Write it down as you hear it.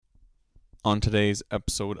On today's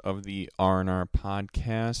episode of the R&R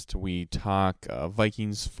podcast, we talk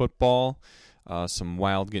Vikings football, some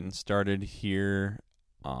wild getting started here.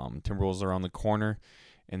 Timberwolves are around the corner,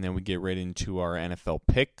 and then we get right into our NFL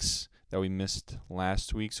picks that we missed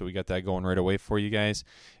last week, so we got that going right away for you guys.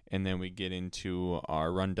 And then we get into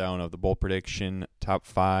our rundown of the bowl prediction, top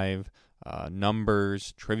 5,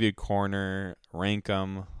 numbers, trivia corner, rank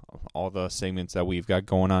 'em, all the segments that we've got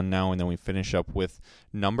going on now, and then we finish up with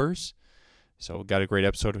numbers. So we got a great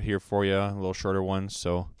episode here for you, a little shorter one,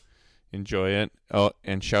 so enjoy it. Oh,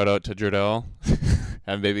 and shout out to Jordell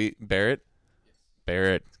and baby Barrett.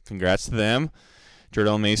 Barrett, congrats to them.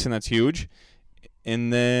 Jordell Mason, that's huge.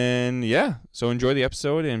 And then, yeah, so enjoy the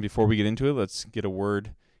episode. And before we get into it, let's get a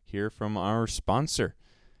word here from our sponsor.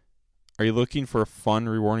 Are you looking for a fun,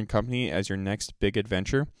 rewarding company as your next big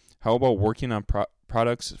adventure? How about working on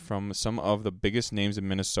products from some of the biggest names in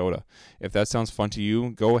Minnesota? If that sounds fun to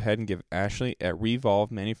you, go ahead and give Ashley at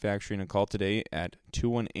Revolve Manufacturing a call today at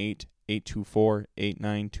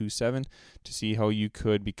 218-824-8927 to see how you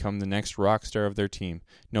could become the next rock star of their team.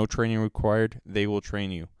 No training required. They will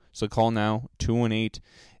train you. So call now,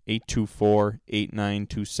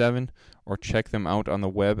 218-824-8927, or check them out on the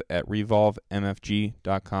web at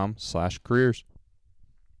revolvemfg.com/careers.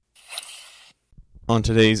 On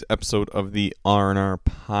today's episode of the R&R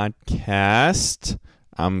podcast,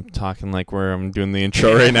 I'm talking like where I'm doing the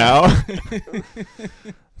intro right now.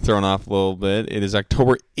 Thrown off a little bit. It is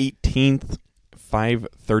October 18th,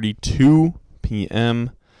 5:32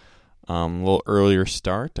 p.m. A little earlier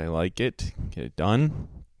start. I like it. Get it done.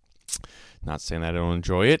 Not saying that I don't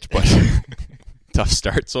enjoy it, but tough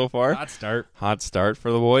start so far. Hot start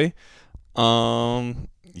for the boy.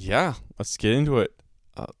 Yeah, let's get into it.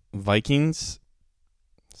 Vikings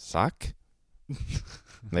suck.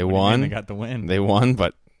 They won. They got the win. They won,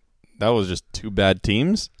 but that was just two bad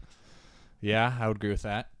teams. Yeah, I would agree with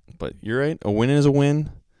that. But you're right. A win is a win.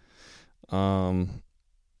 I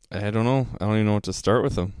don't know. I don't even know what to start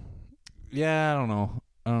with them. Yeah, I don't know.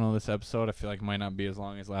 This episode, I feel like might not be as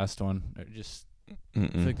long as last one. I feel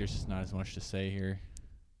like there's just not as much to say here.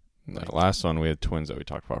 That last one, we had twins that we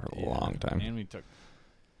talked about for a long time. And we took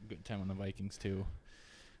a good time on the Vikings, too.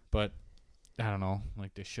 But, I don't know.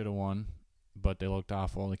 Like, they should have won, but they looked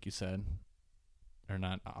awful, like you said. Or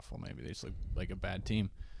not awful, maybe. They just looked like a bad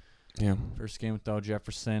team. Yeah. First game without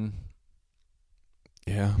Jefferson.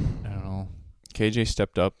 Yeah. I don't know. KJ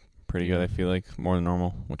stepped up pretty good, I feel like, more than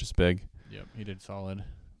normal, which is big. Yep, he did solid.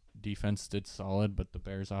 Defense did solid, but the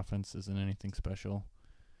Bears' offense isn't anything special.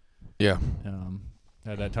 Yeah.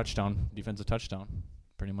 Had that touchdown, defensive touchdown,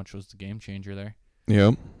 pretty much was the game changer there.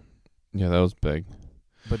 Yep. Yeah, that was big.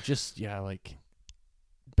 But just, like,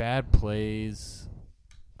 bad plays.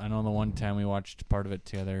 I know the one time we watched part of it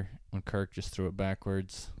together when Kirk just threw it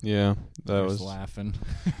backwards. Yeah, that was laughing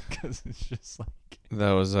because it's just like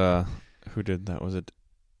that was who did that? Was it?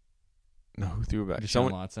 No, who threw it back? Deshaun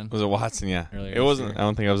Watson. Was it Watson? Yeah. Earlier it wasn't. year. I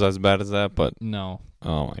don't think it was as bad as that, but no.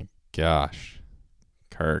 Oh my gosh,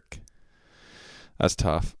 Kirk. That's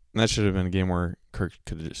tough. And that should have been a game where Kirk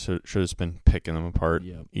should have just been picking them apart.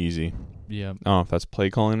 Yep. Easy. Yep. I don't know if that's play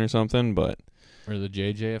calling or something, but or the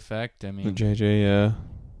JJ effect. I mean, the JJ, yeah.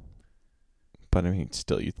 But I mean,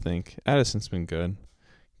 still, you'd think Addison's been good.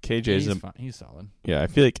 KJ's fine. He's solid. Yeah, I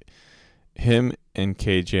feel like him and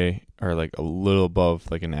KJ are like a little above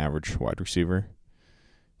like an average wide receiver.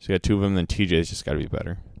 So you got two of them, then TJ's just got to be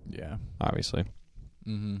better. Yeah, obviously.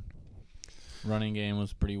 Running game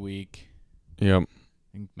was pretty weak. Yep. I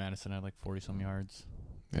think Madison had like 40-some yards.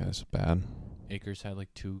 Yeah, that's bad. Akers had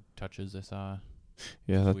like 2 touches, I saw.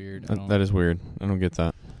 Yeah, that's weird. That is weird. I don't get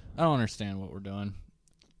that. I don't understand what we're doing,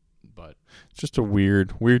 but it's just a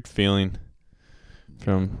weird feeling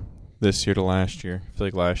from this year to last year. I feel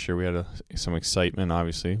like last year we had some excitement,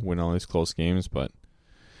 obviously, winning all these close games, but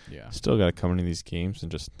still got to come into these games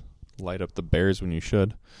and just light up the Bears when you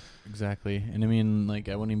should. Exactly. And I mean, like,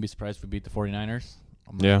 I wouldn't even be surprised if we beat the 49ers.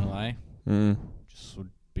 I'm not going to lie. Just would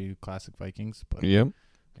be classic Vikings, but I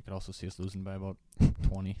could also see us losing by about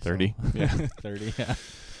 20. 30. So. Yeah. 30, yeah.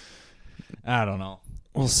 I don't know.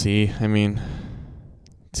 We'll see. I mean,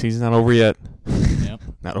 season's not over yet. Yep.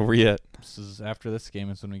 Not over yet. This is after this game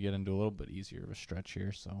is when we get into a little bit easier of a stretch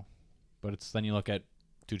here. So, but it's then you look at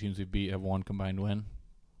 2 teams we beat have 1 combined win.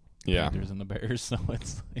 Yeah. Panthers and the Bears. So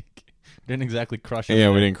it's like we didn't exactly crush them.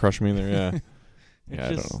 Yeah, we didn't crush them either. Yeah. I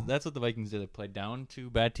don't know. That's what the Vikings did. They play down to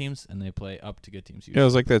bad teams and they play up to good teams. Usually. Yeah, it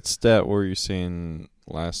was like that stat where you're saying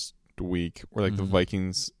last week where like the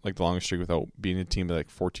Vikings like the longest streak without beating a team by like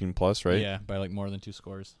 14 plus, right? Yeah, by like more than 2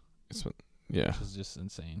 scores. Yeah. Which is just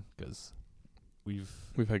insane because we've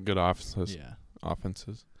had good offenses. Yeah.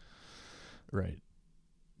 Offenses. Right.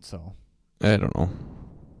 So, I don't know.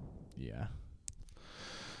 yeah.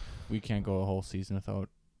 We can't go a whole season without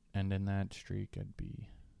ending that streak. I'd be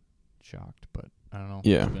shocked, but I don't know.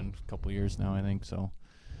 Yeah. It's been a couple years now, I think, so.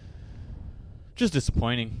 Just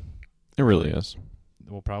disappointing. It really is.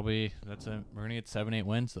 We'll probably, we're going to get 7-8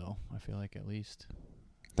 wins, though, I feel like, at least.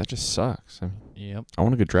 That just sucks. I mean, Yep. I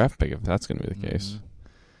want a good draft pick if that's going to be the case.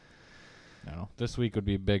 I don't know. This week would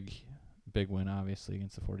be a big win, obviously,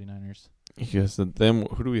 against the 49ers. Because then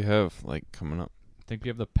who do we have coming up? I think we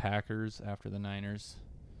have the Packers after the Niners.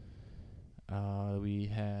 We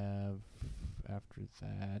have, after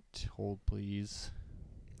that, hold please.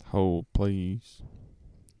 Oh, please.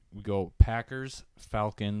 We go Packers,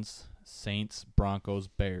 Falcons, Saints, Broncos,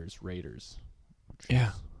 Bears, Raiders.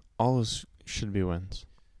 Yeah. All those should be wins.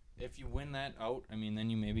 If you win that out, I mean, then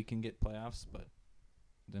you maybe can get playoffs, but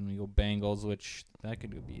then we go Bengals, which that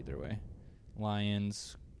could be either way.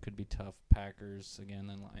 Lions could be tough. Packers again,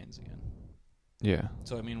 then Lions again. Yeah.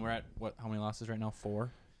 So, I mean, we're at, how many losses right now?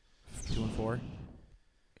 4? 2-4?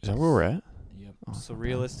 Is that where we're at? Yep. Oh, So,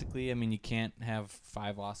 realistically, I mean, you can't have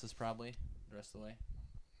 5 losses probably the rest of the way.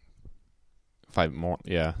 5 more.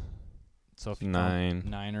 Yeah. So, if you 9. count,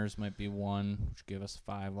 Niners might be 1, which give us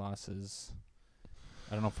 5 losses.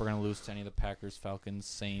 I don't know if we're going to lose to any of the Packers, Falcons,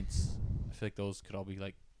 Saints. I feel like those could all be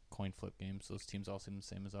coin flip games. Those teams all seem the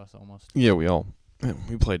same as us almost. Yeah,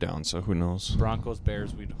 we play down, so who knows? Broncos,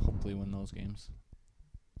 Bears, we'd hopefully win those games.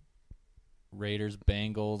 Raiders,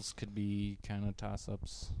 Bengals could be kind of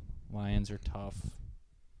toss-ups. Lions are tough.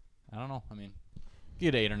 I don't know. I mean,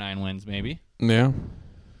 get 8 or 9 wins maybe. Yeah.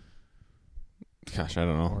 Gosh, I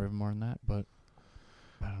don't know. Or even more than that, but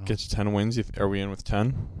I don't know. Get to 10 wins. Are we in with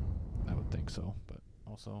 10? I would think so, but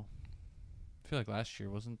also I feel like last year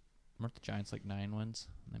weren't the Giants 9 wins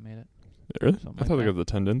and they made it? Really? Something I thought like they that. got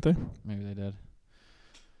the 10, didn't they? Maybe they did.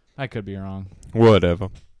 I could be wrong. Whatever.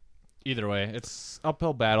 Either way, it's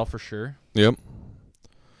uphill battle for sure. Yep.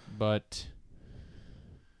 But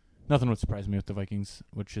nothing would surprise me with the Vikings,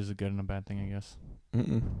 which is a good and a bad thing, I guess.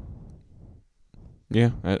 Mm-mm. Yeah,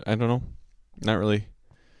 I don't know. Not really.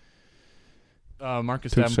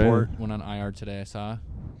 Marcus Too Davenport excited. went on IR today, I saw.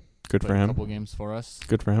 Good for Played a him. couple games for us.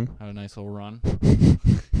 Good for him. Had a nice little run.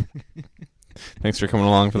 Thanks for coming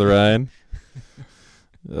along for the ride.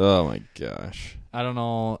 Oh, my gosh. I don't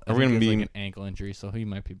know. Are we gonna be an ankle injury, so he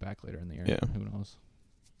might be back later in the year. Yeah. Who knows?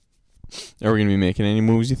 Are we going to be making any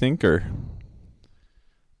moves, you think, or?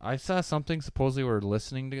 I saw something. Supposedly we're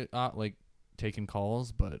listening to, taking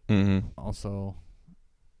calls, but Mm-hmm. also,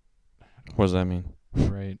 What does that mean?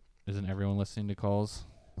 right, isn't everyone listening to calls?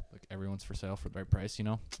 Everyone's for sale for the right price, you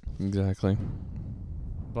know? Exactly.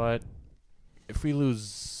 But if we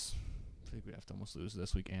lose, I think we have to almost lose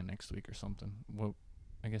this week and next week or something. Well,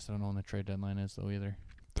 I guess I don't know when the trade deadline is, though, either.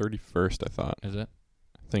 31st, I thought. Is it?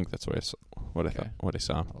 I think that's what I saw. What I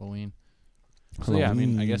saw. Halloween. So, yeah, I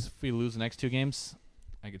mean, I guess if we lose the next 2 games,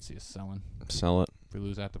 I could see us selling. Sell it. If we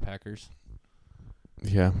lose at the Packers.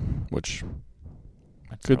 Yeah, which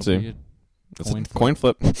That's could probably see. That's a coin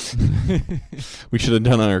flip. We should have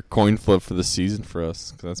done our coin flip for the season for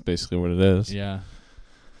us, because that's basically what it is. Yeah.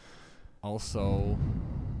 Also,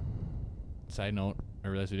 side note, I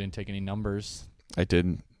realized we didn't take any numbers. I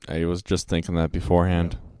did. I was just thinking that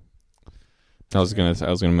beforehand. I was gonna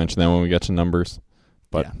mention that when we get to numbers,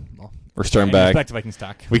 but yeah, well, we're starting anyways, back. back to Viking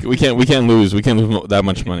stock. We can't lose. We can't lose that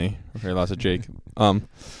much money. We lost to Jake.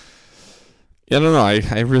 Yeah, I don't know.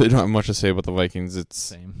 I really don't have much to say about the Vikings.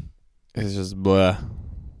 Same. It's just blah.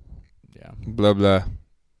 Yeah. Blah blah.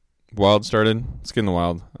 Wild started. Let's get in the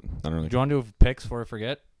Wild. I don't really. Do you want to do picks before I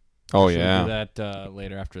forget? Oh Should yeah. we do that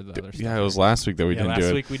later after the other stuff? Yeah, it was last week that we didn't do it.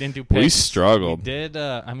 Last week we didn't do picks. We struggled. We did.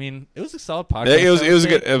 I mean, it was a solid podcast. Yeah, it was a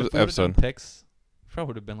good If we would've done episode. Picks probably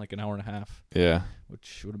would have been an hour and a half, Yeah.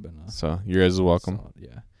 which would have been. So you guys are welcome. Solid,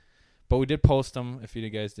 yeah. But we did post them. If you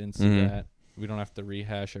guys didn't see Mhm. that, we don't have to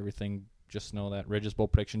rehash everything. Just know that Ridge's bowl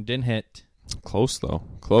prediction didn't hit. Close though.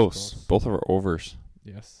 Close. Close. Both of our overs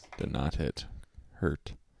Yes. did not hit.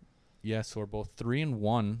 Hurt. Yeah. So we're both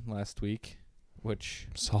 3-1 last week. Which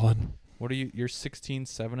Solid. what are you? You're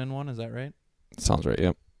 16-7-1. Is that right? Sounds right.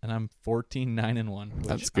 Yep. And I'm 14-9-1. Which That's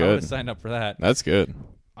I would good. have signed up for that. That's good.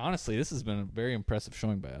 Honestly, this has been a very impressive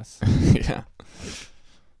showing by us. Yeah.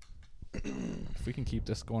 If we can keep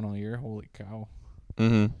this going all year, holy cow.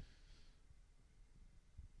 Mm-hmm.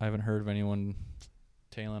 I haven't heard of anyone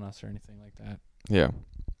tailing us or anything like that. Yeah.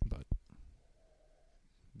 But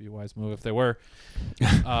be a wise move if they were.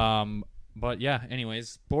 But yeah,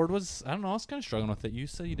 anyways, board was, I don't know, I was kind of struggling with it. You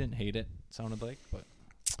said you didn't hate it, sounded like, but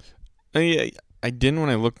I didn't when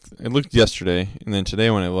I looked. I looked yesterday, and then today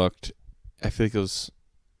when I looked, I feel like it was.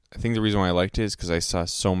 I think the reason why I liked it is because I saw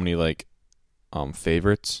so many like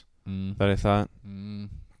favorites that I thought.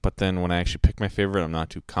 But then when I actually pick my favorite, I'm not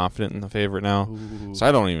too confident in the favorite now. Ooh. So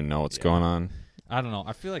I don't even know what's going on. I don't know.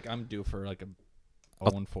 I feel like I'm due for like a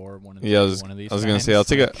 0-4, 1-3, one of these. I was gonna say I'll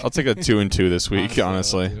take a 2-2 this week,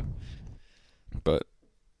 honestly. But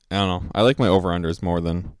I don't know. I like my over-unders more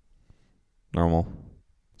than normal.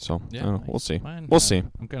 So I don't know. We'll see. We'll see.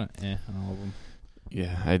 I'm gonna on all of them.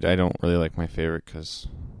 Yeah, I don't really like my favorite because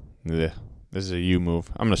this is a U move.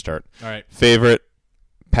 I'm gonna start. All right. Favorite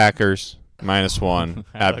Packers -1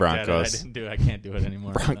 at Broncos. I didn't do it. I can't do it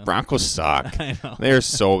anymore. Broncos suck. I know. They're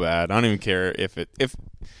so bad. I don't even care if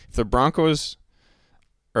the Broncos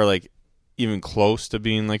are like even close to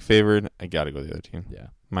being like favored. I gotta go the other team. Yeah.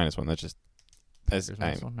 -1. That's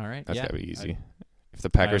 -1. All right. That's gotta be easy. If the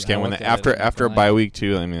Packers can't win that after a bye week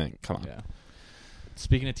too, I mean, like, come on. Yeah.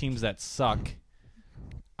 Speaking of teams that suck,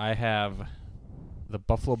 I have the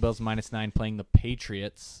Buffalo Bills -9 playing the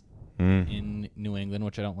Patriots in New England,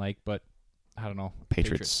 which I don't like, but I don't know.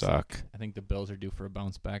 Patriots suck. I think the Bills are due for a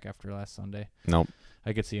bounce back after last Sunday. Nope.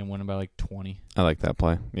 I could see them winning by like 20. I like that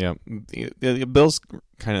play. Yeah. The Bills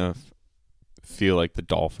kind of feel like the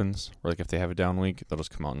Dolphins, where like if they have a down week, they'll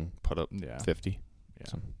just come out and put up 50. Yeah,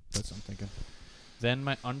 so. That's what I'm thinking. Then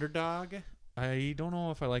my underdog, I don't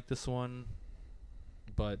know if I like this one,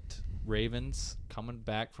 but Ravens coming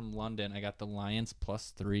back from London. I got the Lions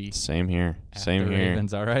 +3. Same here.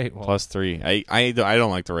 Ravens, all right. Well, +3. I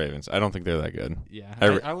don't like the Ravens. I don't think they're that good. Yeah,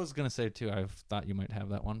 I was gonna say too. I thought you might have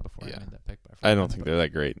that one before I made that pick. I don't think they're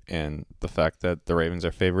that great, and the fact that the Ravens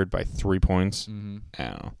are favored by 3 points, I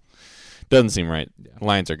don't know. Doesn't seem right. Yeah.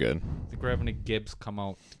 Lions are good. I think we're having a Gibbs come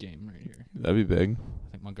out game right here. That'd be big.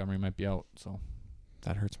 I think Montgomery might be out, so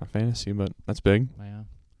that hurts my fantasy, but that's big. Yeah,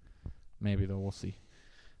 maybe though. We'll see.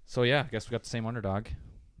 So yeah, I guess we got the same underdog.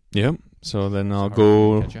 Yep. So then I'll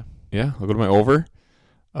go. Yeah, I'll go to my over.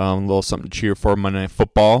 A little something to cheer for Monday Night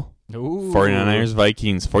Football. Ooh. 49ers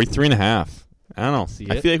Vikings 43.5. I don't know.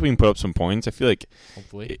 I feel like we can put up some points. I feel like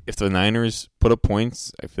hopefully if the Niners put up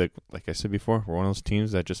points, I feel like I said before, we're one of those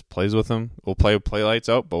teams that just plays with them. We'll play lights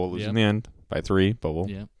out, but we'll lose in the end by 3. But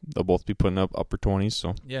they'll both be putting up upper 20s.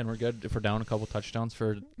 So yeah, and we're good if we're down a couple touchdowns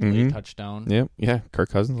for late touchdown. Yep. Yeah. Kirk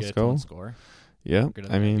Cousins, let's go. Score. Yeah.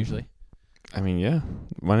 Usually. Yeah.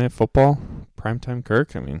 Monday Night Football, primetime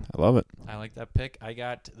Kirk. I love it. I like that pick. I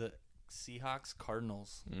got the Seahawks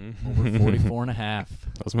Cardinals over 44.5.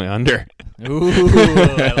 That was my under. Ooh,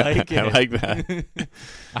 I like it. I like that.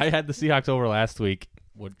 I had the Seahawks over last week,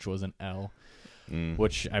 which was an L.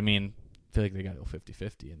 Which, I feel like they got to go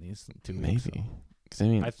 50-50 in these 2 weeks. Maybe.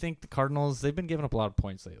 So. I think the Cardinals, they've been giving up a lot of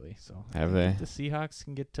points lately. So have they? The Seahawks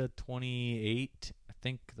can get to 28. I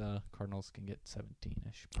think the Cardinals can get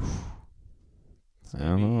 17-ish. I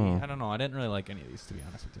don't know. I don't know. I didn't really like any of these, to be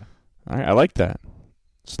honest with you. All right, I like that.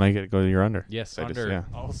 So now you got to go to your under. Yes, under.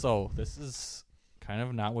 Also, this is kind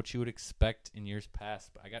of not what you would expect in years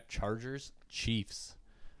past, but I got Chargers Chiefs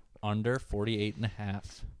under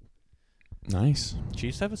 48.5. Nice.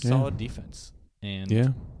 Chiefs have a solid defense,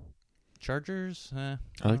 and Chargers. I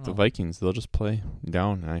like the Vikings. They'll just play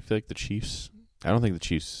down, and I feel like the Chiefs. I don't think the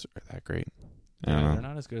Chiefs are that great. I don't know. They're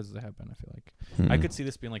not as good as they have been. I feel like I could see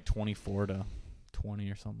this being like 24-20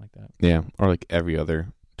 or something like that. Yeah, or like every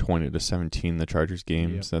other 20-17 the Chargers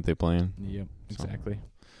games that they play in. Yep, exactly.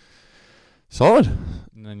 Solid.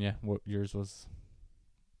 And then what yours was?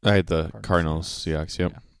 I had the Cardinals Seahawks.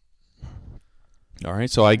 Yep. Yeah. All right,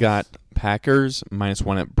 so I got Packers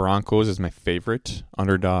 -1 at Broncos as my favorite.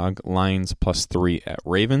 Underdog Lions +3 at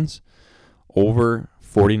Ravens. Over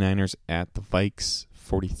 49ers at the Vikes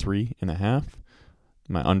 43.5.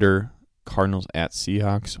 My under Cardinals at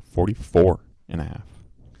Seahawks 44.5.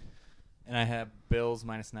 And I have Bills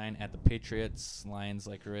 -9 at the Patriots, Lions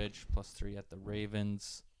like Ridge +3 at the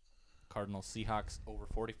Ravens, Cardinals Seahawks over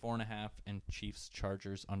 44.5, and Chiefs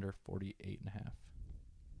Chargers under 48.5.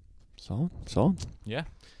 Solid. Yeah.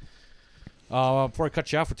 Before I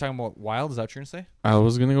cut you off, we're talking about Wild. Is that what you're gonna say? I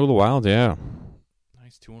was gonna go to the Wild. Yeah.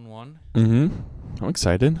 Nice 2-1. I'm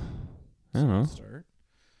excited. I don't know. Start.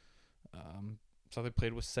 So they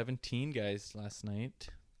played with 17 guys last night,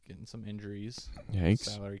 getting some injuries. Yikes.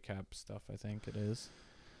 Salary cap stuff, I think it is.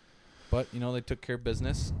 But, they took care of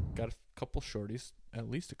business. Got a couple shorties. At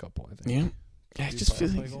least a couple, I think. Yeah. I just feel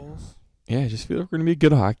like we're going to be a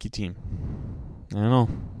good hockey team. I don't know.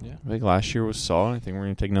 Yeah. I think last year was solid. I think we're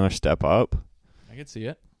going to take another step up. I can see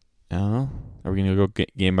it. I don't know. Are we going to go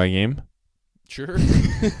game by game? Sure.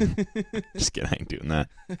 Just kidding. I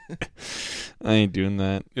ain't doing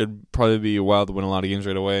that. It'd probably be Wild to win a lot of games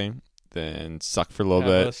right away. then suck for a little Have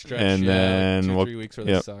bit, a stretch, and then 2-3 weeks where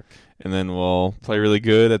they suck. and then we'll play really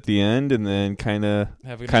good at the end, and then kind of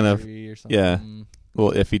Have kind of or something. a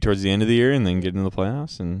little iffy towards the end of the year, and then get into the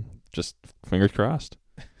playoffs, and just fingers crossed.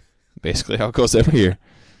 Basically, how it goes every year.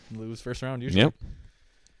 Lose first round usually. Yep,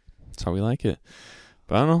 that's how we like it.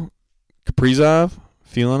 But I don't know, Kaprizov,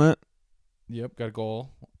 feeling it. Yep, got a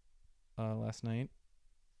goal last night.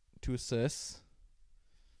 2 assists.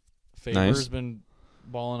 Faber's been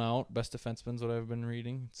balling out. Best defenseman's what I've been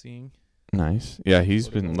reading, seeing. Nice. Yeah, he's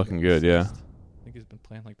been looking good, yeah. I think he's been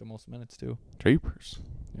playing like the most minutes, too. Drapers.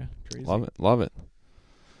 Yeah, crazy. Love it.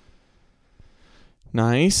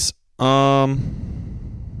 Nice. Yeah,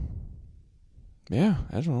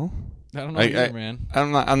 I don't know. I don't know either, man.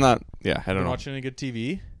 I'm not, yeah, I don't know. Watching any good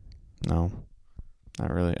TV? No,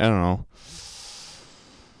 not really. I don't know.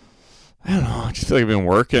 I just feel like I've been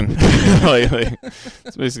working lately.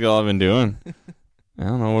 That's basically all I've been doing. I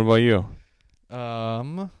don't know. What about you?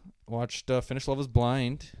 Watched Finish Love is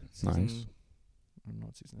Blind. Nice. I don't know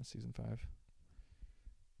what season that's. Season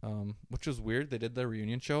 5. Which was weird. They did their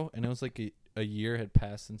reunion show, and it was like a year had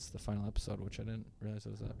passed since the final episode, which I didn't realize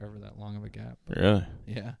it was ever that long of a gap. Really?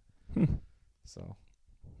 Yeah. Hmm. So.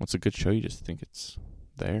 What's a good show? You just think it's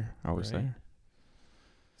there, always there.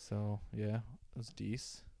 So yeah, it was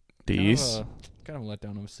decent. Kind of a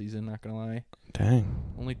letdown of a season, not gonna lie.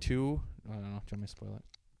 Dang. Only 2. I don't know. Do you want me to spoil it?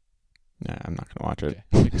 Nah, I'm not gonna watch it. Okay.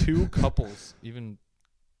 Only 2 couples even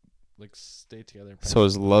like stay together. So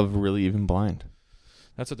is love really even blind?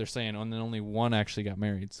 That's what they're saying. And then only 1 actually got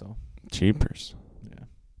married. So. Cheapers. Yeah.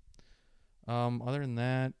 Other than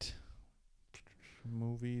that,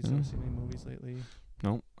 movies. Have you seen any movies lately?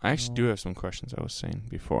 No, I actually do have some questions I was saying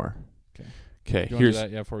before. Okay. Here's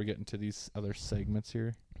that, before we get into these other segments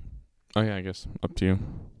here. Oh yeah, I guess up to you.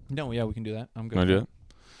 No, yeah, we can do that. I'm good. Want to do it?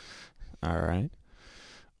 All right.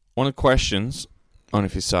 One of the questions, I don't know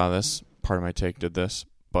if you saw this, part of my take did this,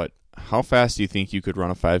 but how fast do you think you could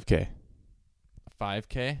run a 5K?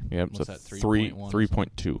 5K? Yep, what's so that, 3.2.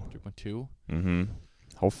 3.2? Mm-hmm.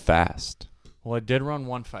 How fast? Well, I did run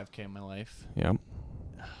 1 5K in my life. Yep.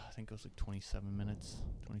 I think it was like 27 minutes,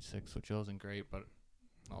 26, which wasn't great, but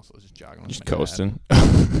also was just jogging. Just coasting.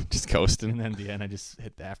 Just coasting. And then at the end, I just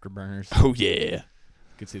hit the afterburners. Oh, yeah.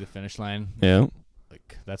 Could see the finish line. Yeah.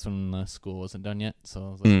 Like, that's when school wasn't done yet, so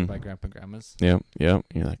I was like by Grandpa and Grandma's. Yep. You're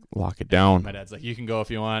like, lock it down. My dad's like, you can go if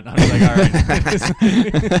you want. I was like, all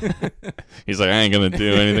right. He's like, I ain't going to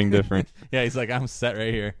do anything different. Yeah, he's like, I'm set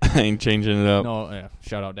right here. I ain't changing it up. No, yeah,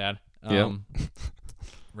 shout out, Dad. Yep.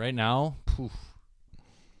 Right now,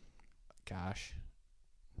 gosh,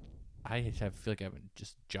 I feel like I haven't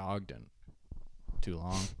just jogged in too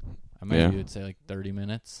long. I maybe would say like 30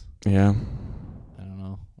 minutes. Yeah. I don't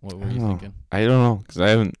know. What were you thinking? I don't know, because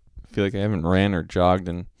I feel like I haven't ran or jogged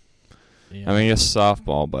in, I mean, I guess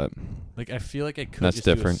softball, but like I feel like I could that's just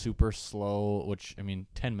different. do a super slow, which, I mean,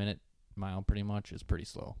 10-minute mile pretty much is pretty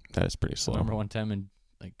slow. That is pretty slow. I remember one time in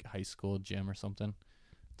like high school gym or something,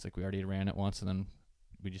 it's like we already ran it once and then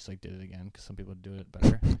we just like did it again because some people do it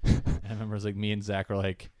better. And I remember it was like me and Zach were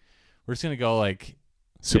like, we're just going to go like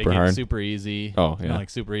super hard, super easy. Oh, yeah. Like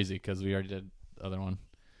super easy because we already did the other one.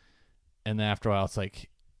 And then after a while, it's like,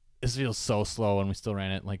 this feels so slow, and we still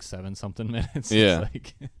ran it in like 7-something minutes. Yeah.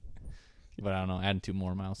 It's like, but I don't know. Adding 2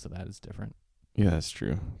 more miles to that is different. Yeah, that's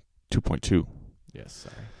true. 2.2. Yes,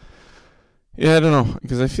 sorry. Yeah, I don't know,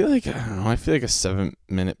 because I feel like a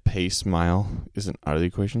 7-minute pace mile isn't out of the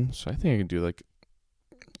equation. So I think I can do like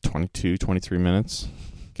 22, 23 minutes.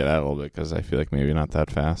 Get out a little bit because I feel like maybe not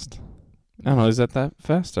that fast. I don't know. Is that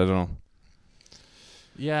fast? I don't know.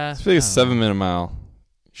 Yeah. I feel like a 7-minute mile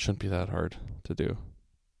shouldn't be that hard to do.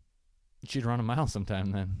 You should run a mile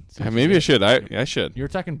sometime then. Yeah, maybe I should. I should. You were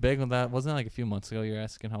talking big with that. Wasn't it like a few months ago you were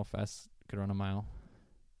asking how fast you could run a mile?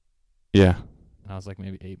 Yeah. And I was like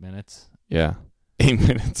maybe 8 minutes. Yeah. 8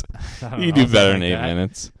 minutes. You do better in 8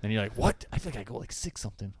 minutes. And you're like, what? I feel like I go like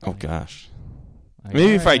 6-something. Oh, gosh. Like,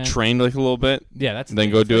 maybe if I trained like a little bit. Yeah, that's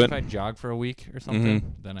then go do it. If I jog for a week or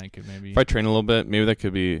something, then I could maybe. If I train a little bit, maybe that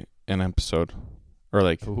could be an episode. Or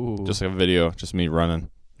like just like a video, just me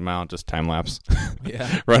running. Mile, just time lapse.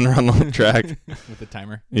 Yeah. Run around the track. With the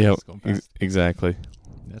timer. Yeah, exactly.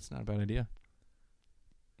 That's not a bad idea.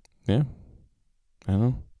 Yeah. I don't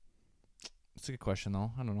know. It's a good question,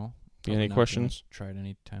 though. I don't know. You any questions? Try it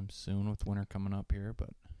anytime soon with winter coming up here, but.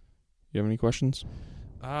 You have any questions?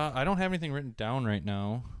 I don't have anything written down right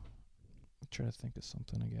now. I'll try to think of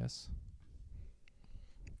something, I guess.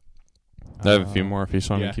 I have a few more if you just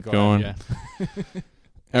want to keep going. Ahead,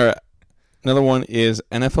 All right. Another one is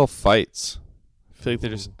NFL fights. I feel like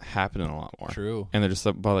they're just happening a lot more. True. And they're just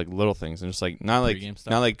about like little things, and just like not like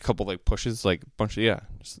a couple like pushes, like a bunch of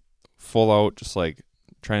just full out, just like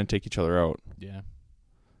trying to take each other out. Yeah.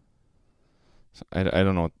 So I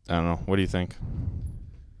don't know. I don't know. What do you think?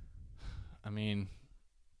 I mean,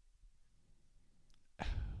 I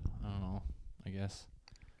don't know. I guess.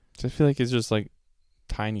 I feel like it's just like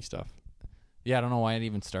tiny stuff. Yeah, I don't know why it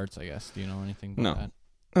even starts. I guess. Do you know anything about that?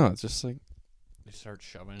 No, it's just like they start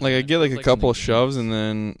shoving. Like I get like a couple of shoves, and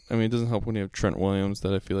then I mean it doesn't help when you have Trent Williams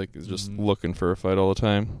that I feel like is just looking for a fight all the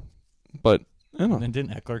time. But I don't know. And then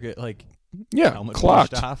didn't Eckler get like helmet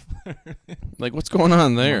clocked off? Like what's going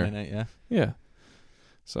on there? Yeah.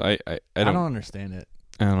 So I don't understand it.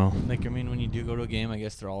 I don't know. Like I mean, when you do go to a game, I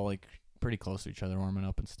guess they're all like pretty close to each other, warming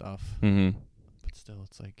up and stuff. Mm-hmm. But still,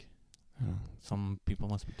 it's like some people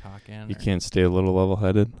must be talking. You can't stay a little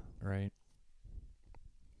level-headed, right?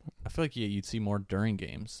 I feel like you'd see more during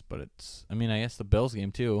games, but it's. I mean, I guess the Bills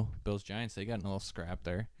game too. Bills Giants, they got in a little scrap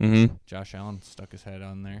there. Mm-hmm. Josh Allen stuck his head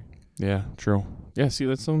on there. Yeah, true. Yeah, see,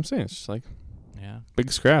 that's what I'm saying. It's just like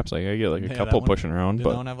big scraps. Like I get like a couple pushing around, but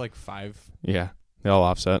they don't have like 5. Yeah, they all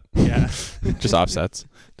offset. Yeah, just offsets.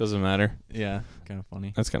 Doesn't matter. Yeah, kind of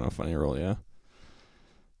funny. That's kind of a funny rule. Yeah,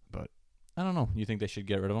 but I don't know. You think they should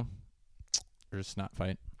get rid of him, or just not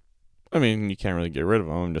fight? I mean, you can't really get rid of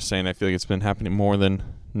them. I'm just saying I feel like it's been happening more than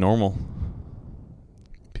normal.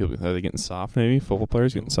 People, are they getting soft maybe? Football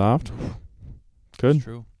players getting soft? Good. That's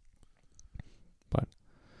true. But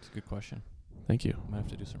it's a good question. Thank you. Might have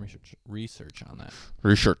to do some research on that.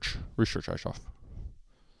 Research off.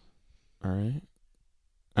 All right.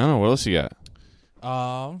 I don't know. What else you got?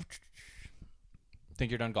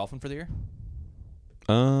 Think you're done golfing for the year?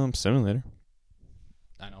 Simulator.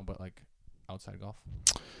 I know, but like outside golf?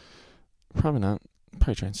 Probably not.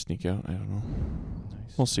 Probably try and sneak out. I don't know.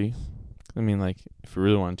 Nice. We'll see. I mean, like, if we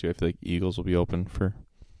really wanted to, I feel like Eagles will be open for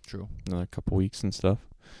another couple weeks and stuff.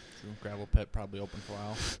 True. Gravel Pit probably open for a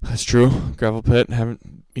while. That's true. Gravel Pit,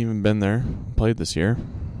 haven't even been there. Played this year.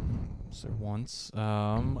 So once.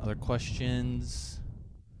 Other questions?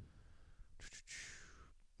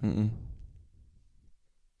 I think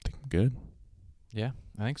I'm good. Yeah,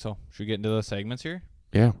 I think so. Should we get into the segments here?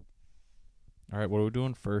 Yeah. All right, what are we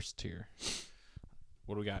doing first here?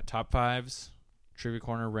 What do we got? Top 5s, Trivia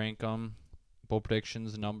Corner, rank them, bowl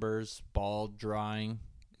predictions, numbers, ball drawing.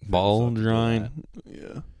 Ball drawing.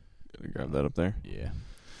 Yeah. Gotta grab that up there. Yeah.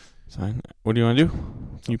 Fine. What do you want to do?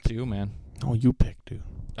 You pick, man. Oh, you pick, dude.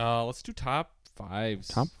 Let's do top 5s.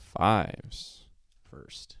 Top 5s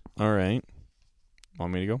first. All right.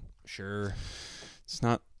 Want me to go? Sure. It's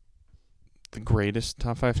not the greatest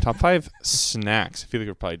top 5. Top 5 snacks. I feel like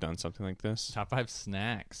we've probably done something like this. Top 5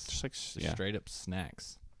 snacks. Just like straight up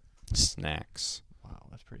snacks. Snacks. Wow,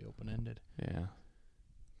 that's pretty open-ended. Yeah.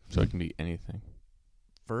 So it can be anything.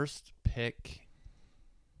 First pick.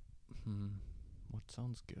 What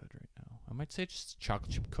sounds good right now? I might say just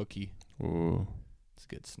chocolate chip cookie. Ooh. It's a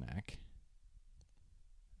good snack.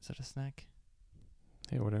 Is that a snack?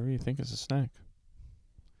 Hey, whatever you think is a snack.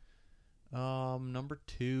 Number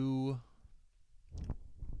 2.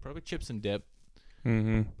 Probably chips and dip.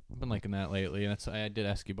 Mm-hmm. I've been liking that lately. And I did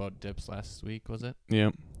ask you about dips last week, was it?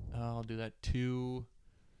 Yep. I'll do that. 2,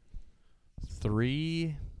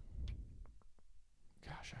 3.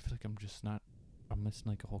 Gosh, I feel like I'm missing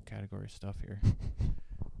like a whole category of stuff here.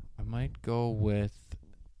 I might go with,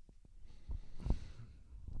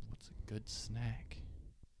 what's a good snack?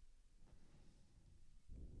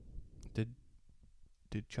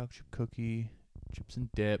 Did chocolate chip cookie, chips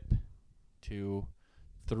and dip. 2,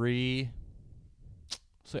 3.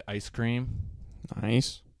 Say ice cream.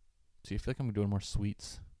 Nice. See, I feel like I'm doing more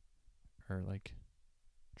sweets or like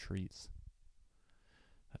treats.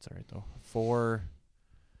 That's all right though. 4.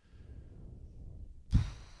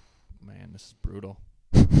 Man, this is brutal.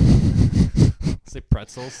 Say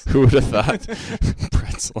pretzels. Who would have thought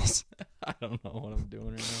pretzels? I don't know what I'm doing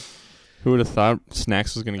right now. Who would have thought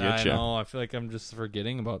snacks was going to get you? I know. I feel like I'm just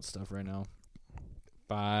forgetting about stuff right now.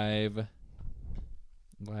 5.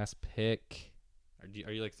 Last pick.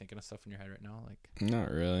 Are you like thinking of stuff in your head right now? Like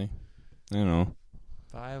not really. I don't know.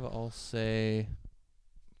 5. I'll say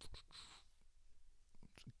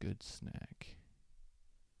it's a good snack.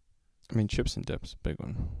 I mean, chips and dip's a big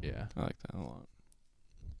one. Yeah, I like that a lot.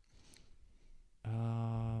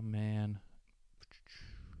 Man.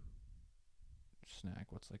 Snack.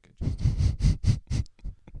 What's like a just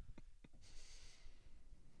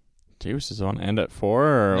Davis is on end at 4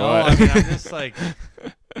 or no, what? I mean, I'm just like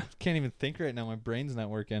can't even think right now. My brain's not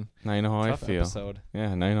working. Now you know how Tough I feel. Episode.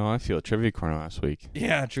 Yeah, now you know how I feel. Trivia Corner last week.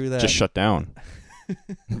 Yeah, true that. Just shut down.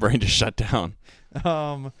 Brain just shut down.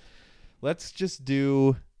 Let's just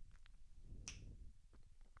do.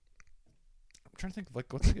 I'm trying to think of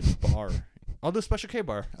what's a good bar. I'll do a Special K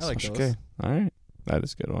bar. I like Special those. K. All right. That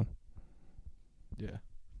is a good one. Yeah.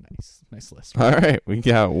 Nice list. All right. We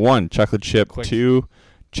got 1 chocolate chip, Quick. 2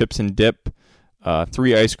 chips and dip,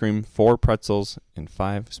 3 ice cream, 4 pretzels, and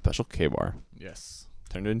 5 Special K bar. Yes.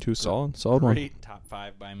 Turned it into a solid one. Great top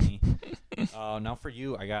 5 by me. Now for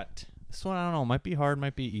you, I got this one. I don't know. Might be hard.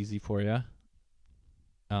 Might be easy for you.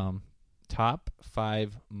 Top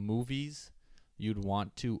 5 movies you'd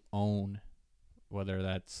want to own. Whether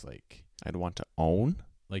that's like I'd want to own.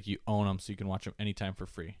 like you own them so you can watch them anytime for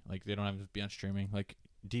free. Like they don't have to be on streaming. Like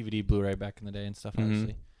DVD, Blu-ray back in the day and stuff,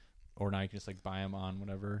 obviously. Or now you can just like buy them on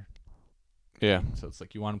whatever. Yeah. So it's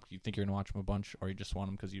like you want them, you think you're gonna watch them a bunch, or you just want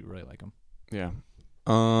them because you really like them. Yeah.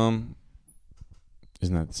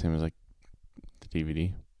 Isn't that the same as like the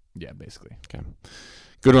DVD? Yeah, basically. Okay.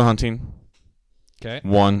 Good Will Hunting. Okay.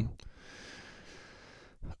 1.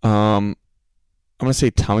 I'm gonna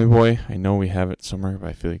say Tommy Boy. I know we have it somewhere, but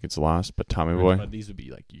I feel like it's lost. But Tommy Boy, But these would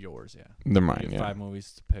be like yours, yeah. they're You mine. have Yeah. 5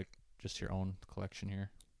 movies to pick, just your own collection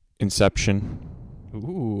here. Inception.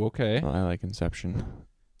 Ooh, okay. I like Inception.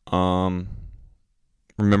 Remember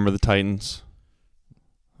the Titans.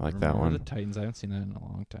 I like that one. The Titans. I haven't seen that in a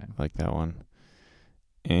long time. I like that one.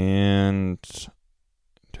 And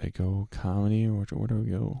do I go comedy or where do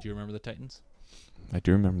we go? Do you remember the Titans? I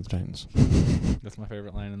do remember the Titans. That's my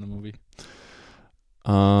favorite line in the movie.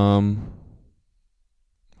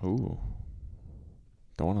 Ooh.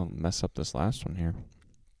 Don't want to mess up this last one here.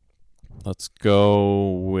 Let's go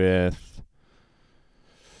with.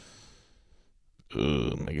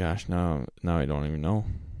 Oh my gosh! Now I don't even know.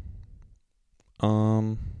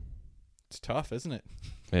 It's tough, isn't it?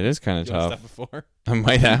 It is kind of You want tough. to step before? I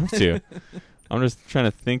might have to. I'm just trying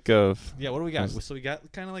to think of. Yeah, what do we got? So we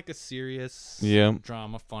got kind of like a serious Yeah.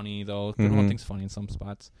 drama, funny though. Good One Thing's funny in some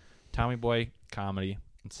spots. Tommy Boy, comedy.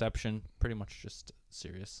 Inception, pretty much just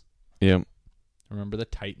serious. Yep. Remember the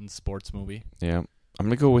Titans sports movie? Yeah. I'm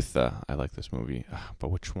gonna go with. I like this movie, but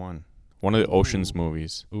which one? One of the Ocean's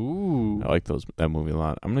movies. Ooh. I like that movie a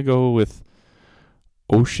lot. I'm gonna go with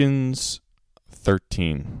Ocean's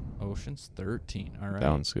 13. Ocean's 13. All right.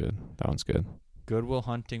 That one's good. Good Will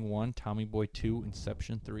Hunting 1, Tommy Boy 2,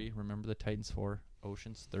 Inception 3, Remember the Titans 4,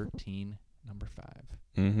 Ocean's 13, number 5.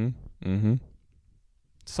 Mm-hmm.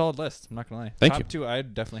 Solid list. I'm not gonna lie. Thank Top you. 2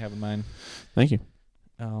 I'd definitely have in mind. Thank you.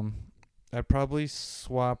 I'd probably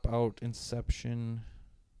swap out Inception.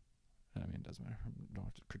 I mean, it doesn't matter. I don't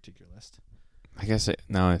have to critique your list. I guess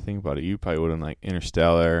now I think about it, you probably would have like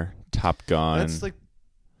Interstellar, Top Gun. That's like,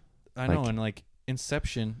 I know, and like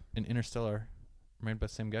Inception and Interstellar are made by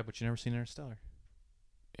the same guy, but you never seen Interstellar.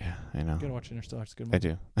 Yeah, I know. You gotta watch Interstellar. It's a good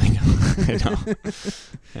movie. I do.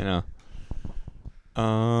 I know.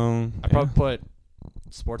 I probably put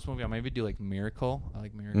sports movie. I'll maybe do like Miracle. I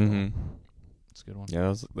like Miracle. Mm-hmm. It's a good one. Yeah,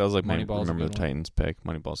 that was like my Moneyball's a Remember the good one. Titans pick.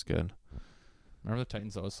 Moneyball's good. Remember the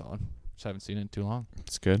Titans? That was solid. Just haven't seen it in too long.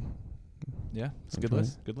 It's good. Yeah, it's a good Enjoy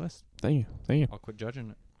list. Good list. Thank you. I'll quit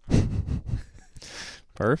judging it.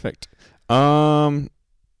 Perfect. Should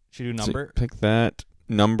you do number? Pick that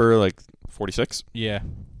number like 46. Yeah.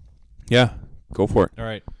 Yeah, go for it. All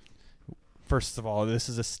right. First of all, this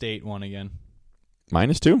is a state one again.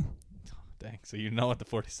 -2. Dang. So you know what the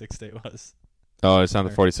 46 state was? Oh, it's not the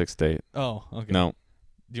 46th state. Oh, okay. No,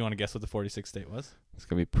 Do you want to guess what the 46 state was? it's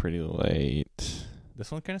gonna be pretty late.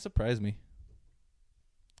 This one kind of surprised me.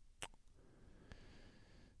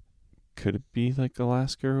 Could it be like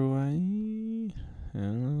Alaska or Hawaii? I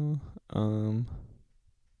don't know. I'll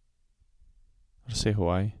just say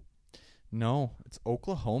Hawaii. No, it's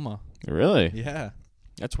Oklahoma. Really? Yeah.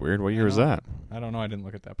 That's weird. What I year was know. that? I don't know. I didn't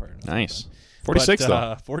look at that part. Nice. 46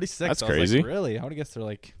 though. 46. That's I was crazy. Like, really? I would guess they're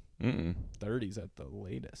like Mm-mm. 30s at the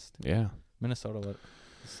latest. Yeah. Minnesota,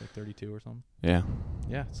 it's like 32 or something. Yeah.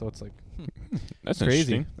 Yeah, so it's like That's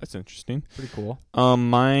Crazy. interesting. That's interesting. pretty cool.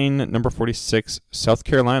 Mine number 46, South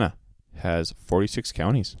Carolina has 46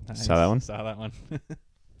 counties. Nice. Saw that one? Saw that one.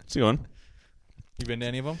 It's a good one. You been to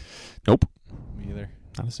any of them? Nope. Me either.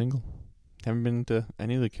 Not a single. Haven't been to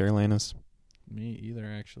any of the Carolinas. Me either,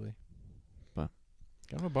 actually. But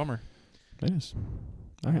kind of a bummer. it is.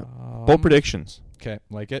 All right. Bold predictions. Okay,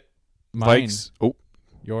 like it. Mine. Vikes. Oh,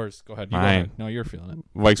 Yours. Go ahead. You go Mine. ahead. No, you're feeling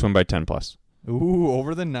Vikes win by 10 plus. it. Ooh,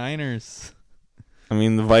 over the Niners. I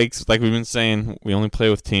mean, the Vikes, like we've been saying, we only play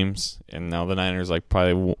with teams, and now the Niners like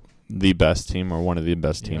probably the best team or one of the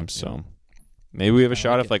best Yep, teams. yep. So maybe we have a I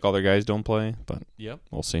shot like if it. like all their guys don't play, but Yep.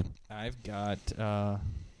 we'll see. I've got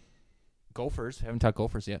Gophers. Haven't talked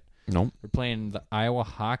Gophers yet. Nope. We're playing the Iowa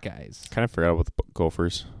Hawkeyes. Kind of forgot about the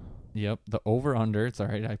Gophers. Yep. The over-under. It's all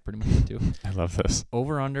right. I pretty much did too. I love this.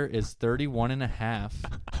 Over-under is 31.5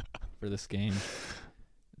 for this game.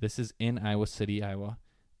 This is in Iowa City, Iowa.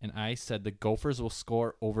 And I said the Gophers will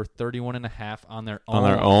score over 31.5 on their own. On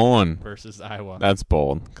their own. Versus Iowa. That's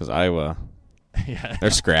bold because Iowa, yeah, they're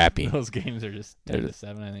scrappy. Those games are just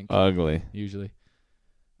 10-7, I think. Ugly. Usually.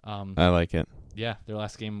 I like it. Yeah, their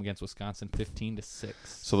last game against Wisconsin, 15-6.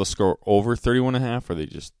 So they'll score over 31.5, or they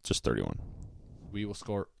just 31? We will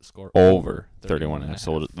score over 31.5.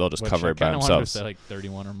 So they'll just cover it by I wanted to themselves. say like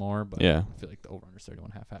 31 or more, but Yeah. I feel like the over-under is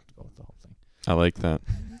 31.5. Have to go with the whole thing. I like that.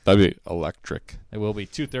 That'd be electric. It will be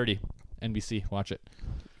 2:30 NBC. Watch it.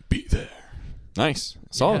 Be there. Nice.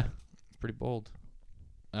 Solid. Yeah, pretty bold.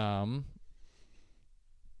 Then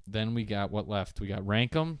we got what left? We got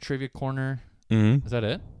Rankum, Trivia Corner. Mm-hmm. Is that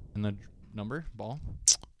it? And the number ball?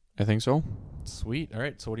 I think so. Sweet. All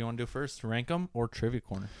right. So what do you want to do first? Rankum or Trivia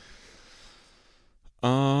Corner?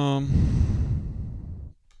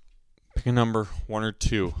 Pick a number, 1 or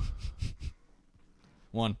 2.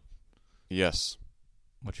 1. Yes.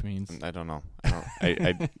 Which means I don't know.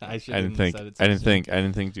 I didn't think. Said it I didn't too think. I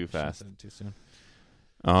didn't think too soon. fast. Said it too soon.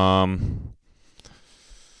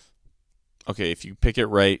 Okay, if you pick it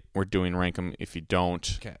right, we're doing rank 'em. If you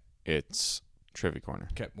don't, Okay. it's Trivia Corner.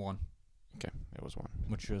 Okay, 1. Okay, it was 1.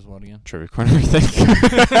 Which was what again? Trivia Corner, I think.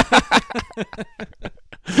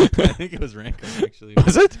 I think it was Rankum, actually.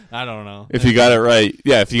 Was it? I don't know. If you got it right,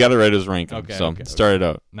 yeah. If you got it right, it was rank 'em. Okay, So okay. start it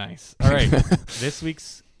out. Nice. All right. This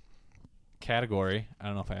week's category, I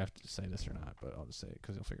don't know if I have to say this or not, but I'll just say it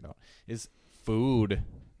because you'll figure it out, is food.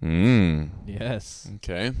 Yes.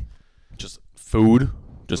 Okay. Just food.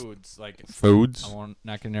 Just Foods. Like, foods. I won't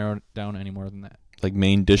not gonna narrow it down any more than that. Like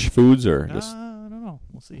main dish foods, or just. I don't know.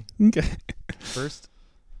 We'll see. Okay. First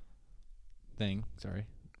thing. Sorry,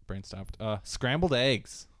 brain stopped. Scrambled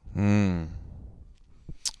eggs. More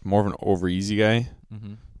of an over easy guy.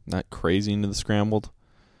 Mm-hmm. Not crazy into the scrambled.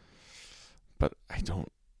 But I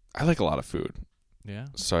like a lot of food. Yeah.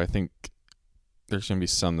 So I think there's going to be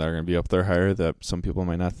some that are going to be up there higher that some people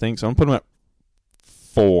might not think. So I'm putting them at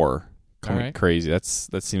 4. All right. Crazy. That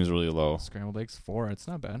seems really low. Scrambled eggs 4. It's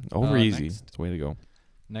not bad. Over easy. Next, It's the way to go.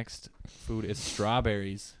 next food is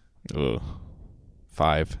strawberries. Ugh.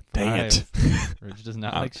 5. Dang it. Rich does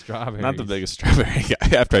not like strawberries. Not the biggest strawberry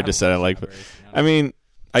guy. After I just said I like, but I mean,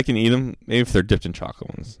 I can eat them. Maybe if they're dipped in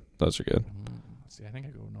chocolate ones, those are good. See, I think I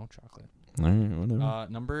go no chocolate. All right,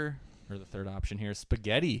 whatever. The third option here is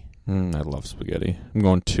spaghetti. I love spaghetti. I'm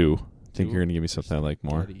going 2. I think 2? you're gonna give me something I like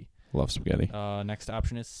more. Spaghetti. Love spaghetti. Next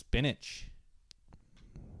option is spinach.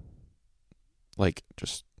 Like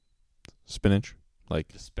just spinach. Like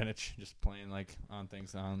Just spinach, just plain like on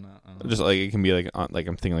things on. just like it can be like on, like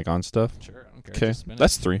I'm thinking like on stuff. Sure, I don't care. Okay, Just spinach.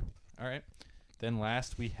 that's 3. All right. Then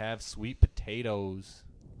last we have sweet potatoes,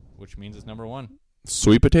 which means it's number 1.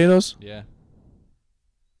 Sweet potatoes. Yeah,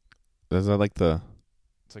 Is that like the?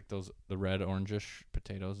 it's like the red orangish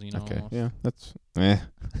potatoes, you know. Okay, almost. yeah, that's.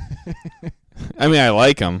 I mean, I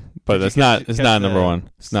like them, but Did it's you not. catch It's not number the- 1.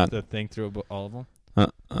 It's not. the thing through all of them.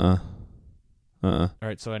 All All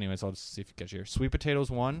right, so anyways, I'll just see if you catch here. Sweet potatoes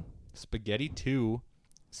 1, spaghetti 2,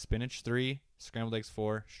 spinach 3, scrambled eggs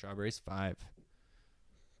 4, strawberries 5.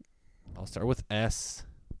 I'll start with S.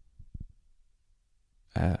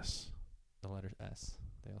 S. The letter S.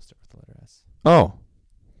 They all start with the letter S. Oh,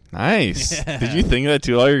 nice. Yeah. Did you think of that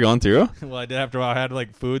too while you're going through? Well, I did after a while. I had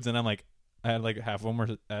like foods, and I'm like, I had like half of them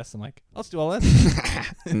were S. I'm like, let's do all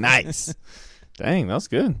S. Nice. Dang, that was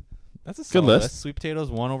good. That's a Good solid list. Sweet potatoes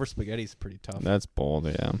 1 over spaghetti is pretty tough. That's bold,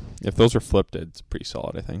 yeah. If those were flipped, it's pretty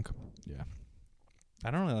solid, I think. Yeah. I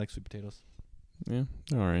don't really like sweet potatoes. Yeah,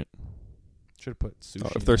 all right. Should have put sushi. If in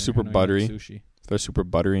they're there. super I know you like buttery. sushi. If they're super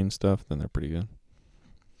buttery and stuff, then they're pretty good.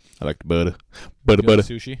 I like the butter. You Butter. like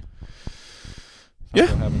sushi. Yeah.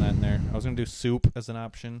 Also having that in there. I was gonna do soup as an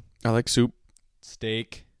option. I like soup.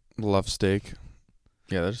 Steak. Love steak.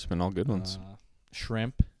 Yeah, there's been all good ones.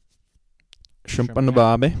 Shrimp. Shrimp on the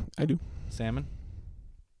barbie. I do. Salmon.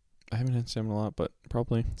 I haven't had salmon a lot, but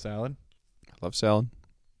probably. Salad. I love salad.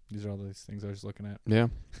 These are all these things I was looking at. Yeah.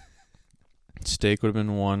 Steak would have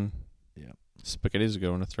been 1. Yeah. Spaghetti's a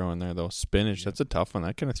good one to throw in there, though. Spinach, Yep. that's a tough one.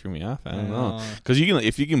 That kind of threw me off. I don't know. Because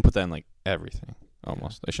if you can put that in like everything,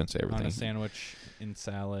 almost. I shouldn't say everything. On a sandwich, in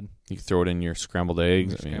salad. You can throw it in your scrambled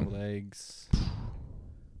eggs. I mean, Scrambled eggs.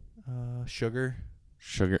 Sugar.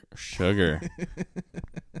 Sugar.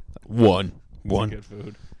 One. It's a good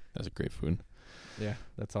food. That's a great food. Yeah,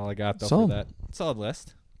 that's all I got though Solid. for that. Solid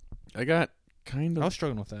list. I got kind I of was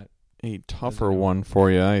struggling with that. a tougher one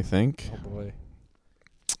for you, I think. Oh boy.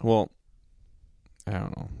 Well, I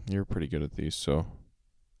don't know. You're pretty good at these, so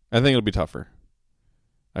I think it'll be tougher.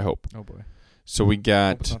 I hope. Oh boy. So we I hope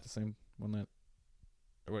got. it's not the same one that.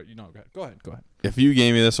 Wait, go ahead. Go ahead. If you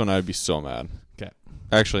gave me this one, I'd be so mad. Okay.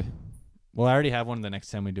 Actually, Well, I already have one the next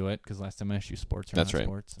time we do it because last time I asked you sports or That's not right.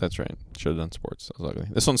 sports. that's right. Should have done sports. That was ugly.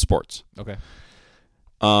 This one's sports. Okay.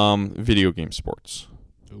 Video game sports.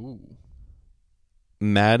 Ooh.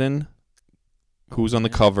 Madden. Who's on the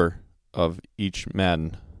man. cover of each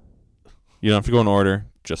Madden? You don't have to go in order.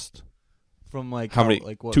 Just From like how many?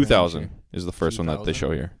 Like what? 2000 range is the first one that they 2000?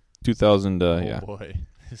 show here. 2000. here? Yeah. Oh boy,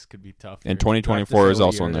 this could be tough. And here. Do I have to 2024 is show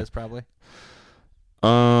also year in it there. is probably.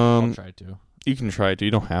 I'll try to. You can try to.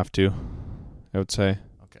 You don't have to. I would say.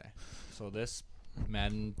 Okay. So this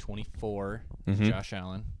Madden 24 Mhm. Josh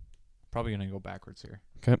Allen. Probably gonna go backwards here.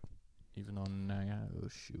 'Kay. Even though oh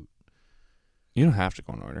shoot. You don't have to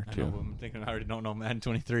go in order I too. know, but I'm thinking I already don't know Madden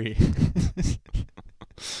 23.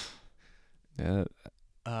 Yeah.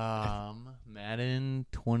 Madden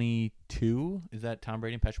 22 is that Tom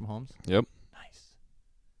Brady and Patrick Mahomes? Yep. Nice.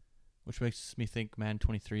 Which makes me think Madden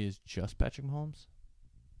 23 is just Patrick Mahomes.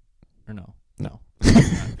 Or no? No.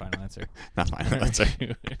 Final answer. Not final answer.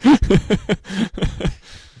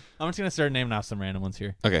 I'm just gonna start naming off some random ones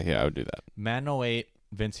here. Okay. Yeah, I would do that. Madden 08,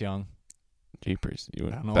 Vince Young. Jeepers. You I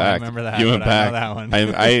went don't know why I back. remember that. You went but back. I know that one.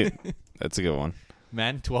 I That's a good one.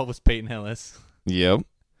 Madden 12 was Peyton Hillis. Yep.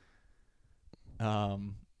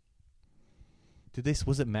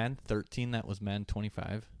 Was it Madden 13 that was Madden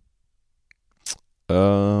 25?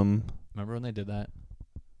 Remember when they did that?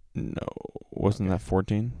 No. Wasn't Okay. that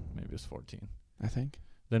 14? Maybe it was 14. I think.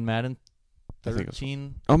 Then Madden I think it was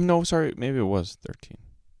 13 No, sorry. Maybe it was 13.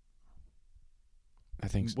 I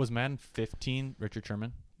think so. was Madden 15 Richard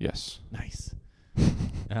Sherman. Yes. Nice.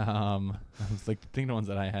 I was like thinking the ones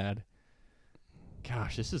that I had.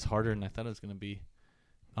 Gosh, this is harder than I thought it was gonna be.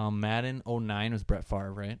 Madden 09 was Brett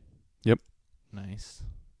Favre, right? Yep. Nice.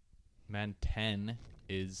 Madden 10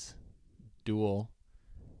 is dual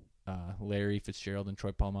Larry Fitzgerald and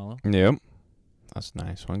Troy Polamalu. Yep. That's a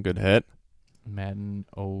nice one. Good hit. Madden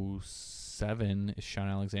 07 is Sean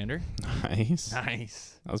Alexander. Nice.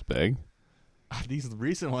 Nice. That was big. These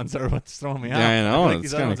recent ones are what's throwing me Yeah, off. I know. feel like It's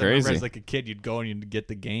these other kinda ones I remember crazy. As like a kid, you'd go and you'd get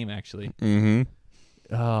the game, actually.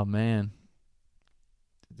 Mm-hmm. Oh, man.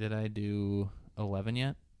 Did I do 11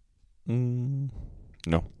 yet? No.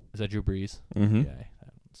 Is that Drew Brees? Mm-hmm. Yeah,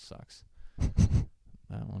 that one sucks.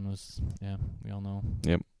 That one was, yeah, we all know.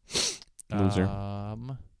 Yep. Loser.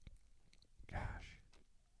 Gosh.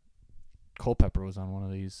 Culpepper was on one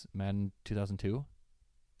of these. Madden 2002.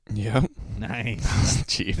 Yep. Nice.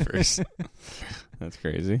 Jeepers. That's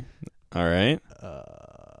crazy. All right.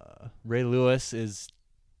 Ray Lewis is,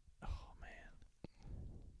 oh, man.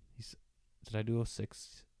 Did I do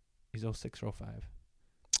 06? He's 06 or 05?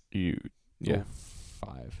 Yeah.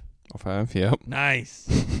 05. 05. Yep. Nice.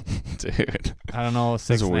 Dude. I don't know 06.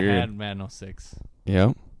 That's and I weird. had Madden 06.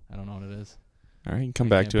 Yep. I don't know what it is. All right. You come I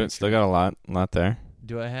back can't to it. picture Still it. got a lot there.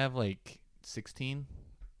 Do I have like 16?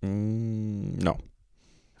 No.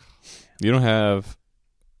 You don't have.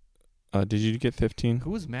 Did you get 15?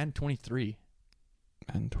 Who was Madden 23?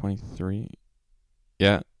 And 23.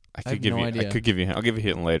 Yeah. I have could give no you. idea. I could give you. I'll give you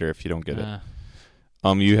a hint later if you don't get it.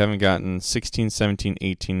 Nah. You haven't gotten 16, 17,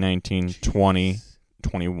 18, 19, 20, Jeez.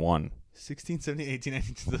 21. 16, 17, 18,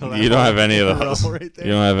 19. You don't have any of those. Right there.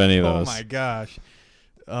 You don't have any of Oh those. my gosh.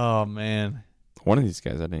 Oh man. One of these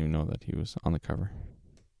guys, I didn't even know that he was on the cover.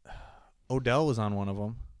 Odell was on one of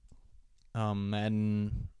them.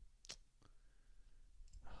 Madden.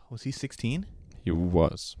 Was he 16? He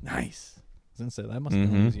was. Nice. I was gonna say that must have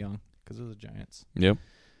been when he Mhm. was young because it was the Giants. Yep.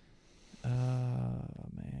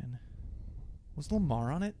 Man. Was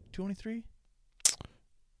Lamar on it? 23?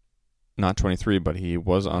 Not 23, but he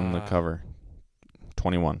was on the cover.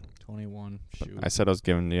 21. 21. But Shoot. I said I was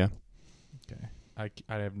giving to you. Okay.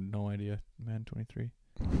 I have no idea. Man, 23.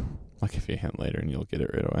 I'll give you a hint later and you'll get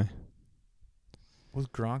it right away. Was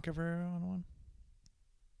Gronk ever on one?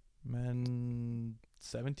 Man,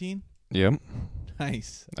 17? Yep.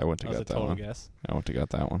 Nice. I went to That was a got that total one. guess. I went to got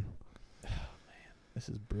that one. This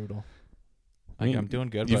is brutal. I mean, I'm doing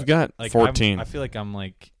good. You've but got like 14. I feel like I'm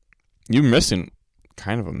like You're missing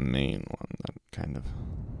kind of a main one. That kind of.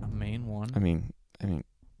 a main one. I mean, I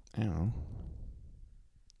don't know.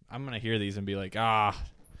 I'm gonna hear these and be like, I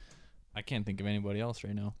can't think of anybody else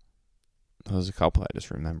right now. There's a couple I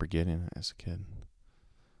just remember getting as a kid.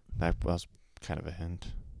 That was kind of a hint.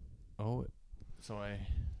 Oh, so I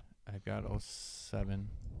got 07,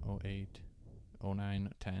 08,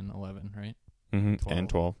 09, 10, 11, right? Mm-hmm. 12. And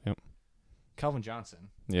 12. Yep. Calvin Johnson.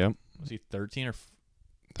 Yep. Was he 13 or?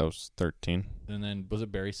 That was 13. And then was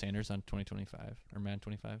it Barry Sanders on 2025 or Madden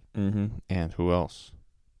 25? Mm-hmm. And who else?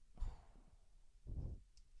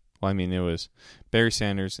 Well, I mean, it was Barry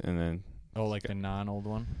Sanders and then Oh, like the non-old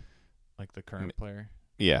one? Like the current player?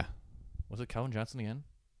 yeah. Was it Calvin Johnson again?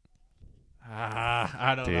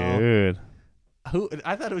 I don't know. Dude. Who?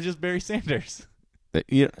 I thought it was just Barry Sanders.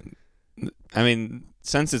 Yeah. I mean,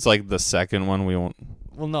 since it's like the second one, we won't.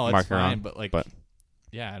 Well, no, it's mark fine, around, but like, but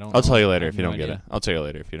yeah, I don't. I'll know. tell you I later have if you no don't get idea. it. I'll tell you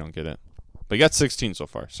later if you don't get it. But you got 16 so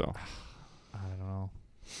far, so. I don't know.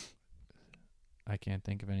 I can't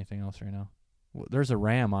think of anything else right now. There's a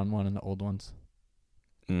Ram on one of the old ones.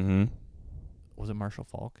 Mm-hmm. Was it Marshall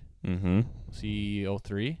Falk? Mm-hmm. Was he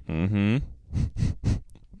 03? Mm-hmm.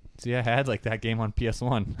 See, I had like that game on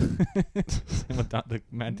PS1. Same with the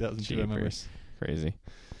Madden 2002, I remember. Jeepers. Crazy.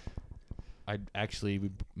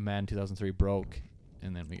 Madden 2003 broke,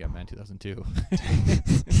 and then we got Madden 2002.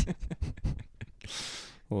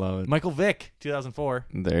 Love it. Michael Vick, 2004.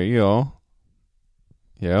 There you go.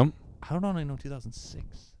 Yep. How don't I know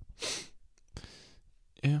 2006?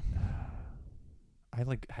 Yeah. I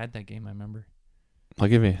had that game, I remember. I'll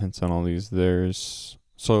give you hints on all these. There's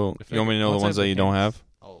so you want me to know the ones that you don't have?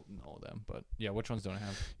 I'll know them, but yeah, which ones don't I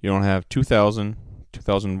have? You don't have 2000,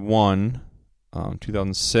 2001,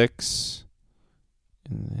 2006,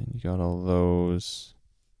 and then you got all those.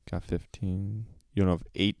 Got 15. You don't have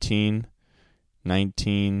 18,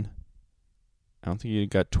 19. I don't think you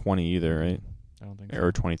got 20 either, right? I don't think so.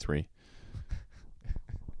 Or 23.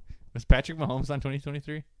 Was Patrick Mahomes on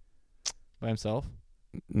 2023 by himself?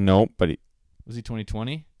 Nope, but Was he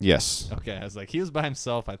 2020? yes. Okay, I was like, he was by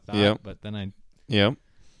himself, I thought, Yep. but then Yep.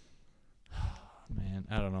 man,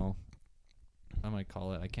 I don't know. I might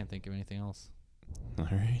call it. I can't think of anything else. All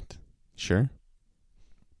right. Sure.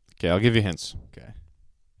 Okay, I'll give you hints. Okay.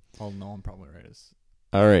 Well, no, I'm probably right.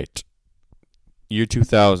 All right. Year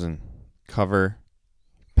 2000. Cover.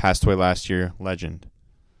 Passed away last year. Legend.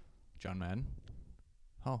 John Madden?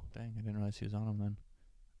 Oh, dang. I didn't realize he was on him then.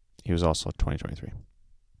 He was also 2023.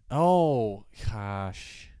 Oh,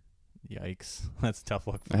 gosh. Yikes. That's tough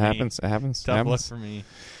luck for It me. happens. It happens. Tough it luck happens. for me.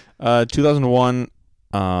 2001.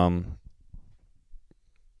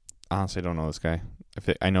 Honestly, I don't know this guy.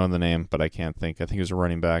 I know the name, but I can't think. I think he was a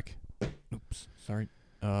running back. Oops. Sorry.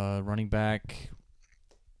 Running back.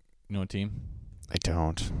 You know what team? I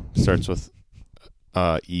don't. Starts with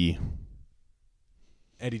E.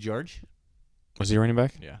 Eddie George? Was he a running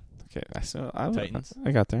back? Yeah. Okay. Titans?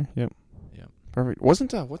 I got there. Yep. Yep. Perfect.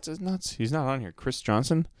 Wasn't what's his nuts? He's not on here. Chris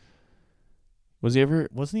Johnson? Was he ever?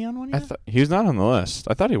 Wasn't he on one I yet? thought he was not on the list.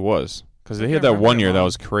 I thought he was because I they think had I that remember one him year that on.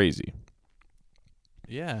 was crazy.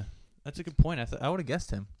 Yeah. That's a good point. I would have guessed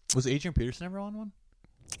him. Was Adrian Peterson ever on one?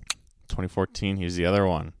 2014. He's the other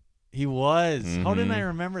one. He was. How didn't I Mhm.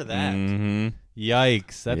 remember that? Mm-hmm.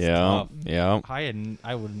 Yikes. That's tough. Yeah.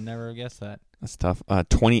 I would never have guessed that. That's tough. I'm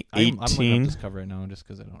looking 2018. up this cover right now just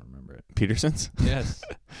because I don't remember it. Peterson's. Yes.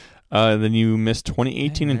 Then you missed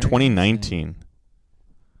 2018 and Very 2019.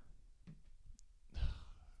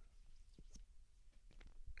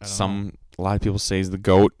 I don't know. A lot of people say he's the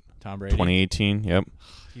GOAT. Tom Brady. 2018. Yep.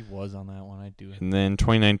 He was on that one. I do. And then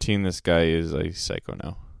 2019. This guy is a psycho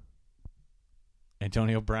now.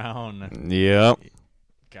 Antonio Brown. Yep.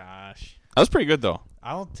 Gosh. That was pretty good though.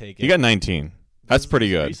 I'll take it. You got 19. That's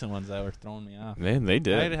pretty Those good. Recent ones that were throwing me off. They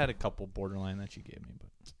did. I had a couple borderline that you gave me,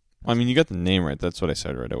 but I mean, you got the name right. That's what I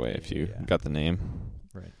said right away. If you Yeah. got the name,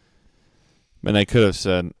 right. and I could have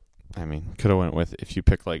said, could have went with if you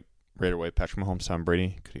pick like right away Patrick Mahomes, Tom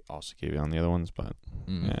Brady. Could he also give you on the other ones? But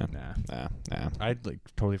yeah. Nah. I'd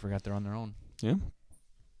totally forgot they're on their own. Yeah.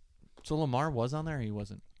 So Lamar was on there. Or he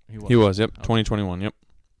wasn't. He was. Yep. Okay. 2021. Yep.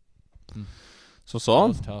 Hmm. So That solid.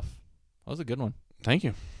 was tough. That was a good one. Thank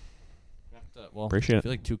you. Well, Appreciate I it.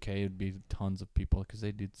 feel like 2K would be tons of people because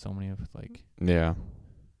they did so many of Yeah.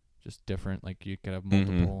 just different. Like you could have Mhm.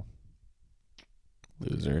 multiple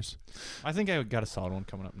Losers. I think I got a solid one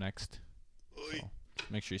coming up next. So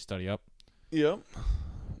make sure you study up. Yep.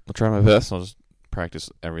 I'll try my best. I'll just practice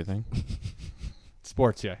everything.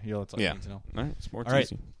 Sports, yeah. That's all Yeah. you need to know. All right. Sports All right.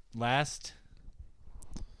 easy. Last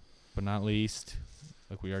but not least,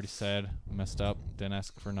 like we already said, messed up. Didn't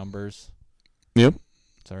ask for numbers. Yep.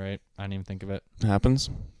 It's all right. I didn't even think of it. Happens.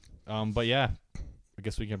 But yeah, I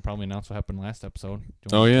guess we can probably announce what happened last episode. Do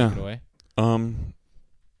you Oh, want to yeah. take it away?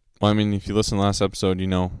 Well, I mean, if you listen to last episode, you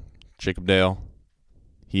know Jacob Dale.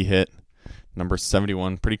 He hit number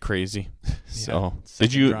 71. Pretty crazy. So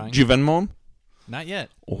did you Venmo him? Not yet.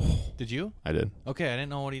 Oh, Did you? I did. Okay, I didn't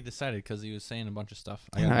know what he decided because he was saying a bunch of stuff.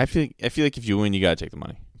 I feel like if you win, you gotta take the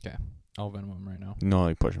money. I'll Venmo him right now. No,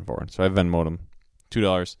 like pushing forward. So I Venmoed him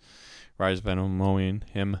 $2. Rise Venmoing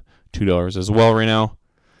him $2 as well right now.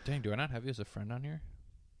 Dang, do I not have you as a friend on here?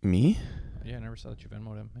 Me? Yeah, I never saw that you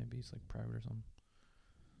Venmoed him. Maybe he's like private or something.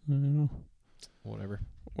 I don't know. Whatever.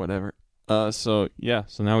 So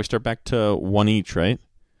now we start back to one each, right?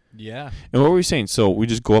 Yeah. And what were we saying? So we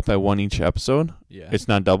just go up by one each episode? Yeah. It's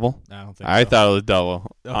not double? I don't think I so. thought it was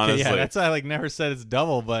double. Okay, honestly. yeah, that's why I never said it's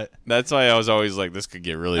double, but That's why I was always like, this could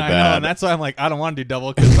get really I bad. know, and that's why I'm like, I don't want to do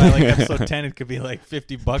double because by like episode 10, it could be like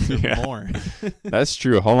 $50 or more. That's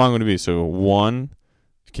true. How long would it be? So 1.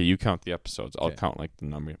 Okay, you count the episodes. I'll count like the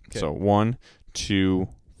number. Okay. So 1, 2,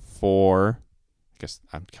 4. I guess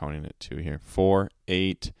I'm counting it 2 here. 4,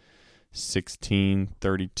 8, 16,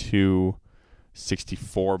 32,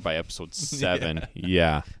 64 by episode 7.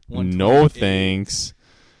 Yeah. No thanks.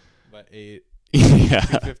 By 8. Yeah.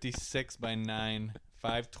 256 by 9.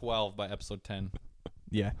 512 by episode 10.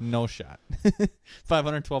 Yeah, no shot.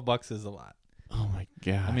 $512 is a lot. Oh my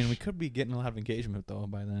gosh. I mean, we could be getting a lot of engagement though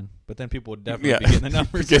by then, but then people would definitely be getting the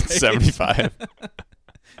numbers. Get right. 75.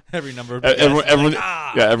 Every number. Would be Everyone,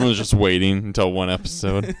 like, everyone's just waiting until one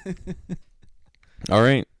episode. All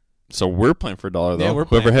right. So we're playing for $1 though. Yeah, we're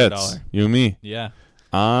Whoever playing for hits, $1. you and me. Yeah.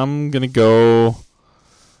 I'm gonna go.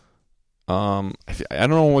 I don't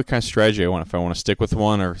know what kind of strategy I want. If I want to stick with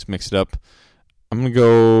one or mix it up, I'm gonna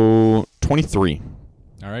go 23.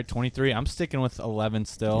 All right, 23. I'm sticking with 11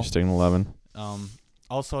 still. You're sticking 11.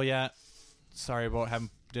 Also, yeah. Sorry about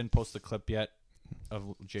didn't post the clip yet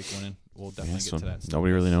of Jake winning. We'll definitely get to that.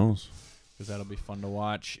 Nobody really knows because that'll be fun to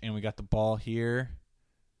watch. And we got the ball here.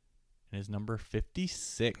 And his number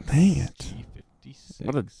 56. Dang it! 56.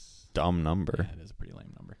 What a dumb number. Yeah, it is a pretty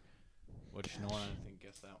lame number. Which no one I think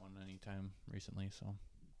guessed that one anytime recently. So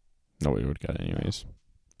Nobody would have got it anyways.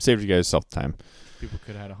 Saved you guys self time. people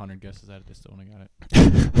could have had 100 guesses at it. They still wouldn't have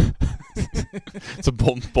got it. It's a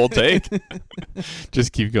bold take.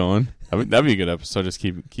 Just keep going. That'd be a good episode. Just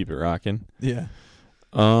keep it rocking. Yeah.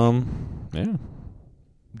 Yeah.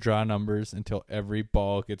 Draw numbers until every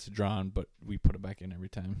ball gets drawn, but we put it back in every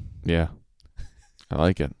time. Yeah. I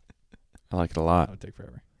like it. I like it a lot. That would take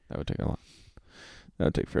forever. That would take a lot. That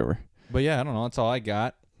would take forever. But yeah, I don't know. That's all I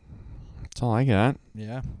got. That's all I got.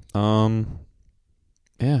 Yeah.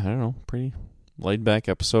 Yeah, I don't know. Pretty laid back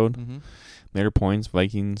episode. Mm-hmm. Made our points.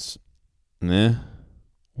 Vikings. Meh.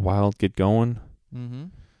 Wild get going. Mm-hmm.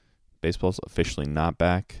 Baseball's officially not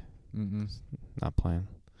back. Mm-hmm. Not playing.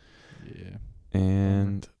 Yeah.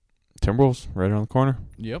 And Timberwolves right around the corner.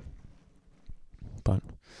 Yep. But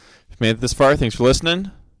if you made it this far, thanks for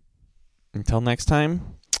listening. Until next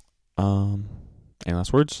time. Any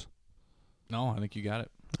last words? No, I think you got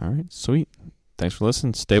it. All right, sweet. Thanks for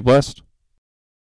listening. Stay blessed.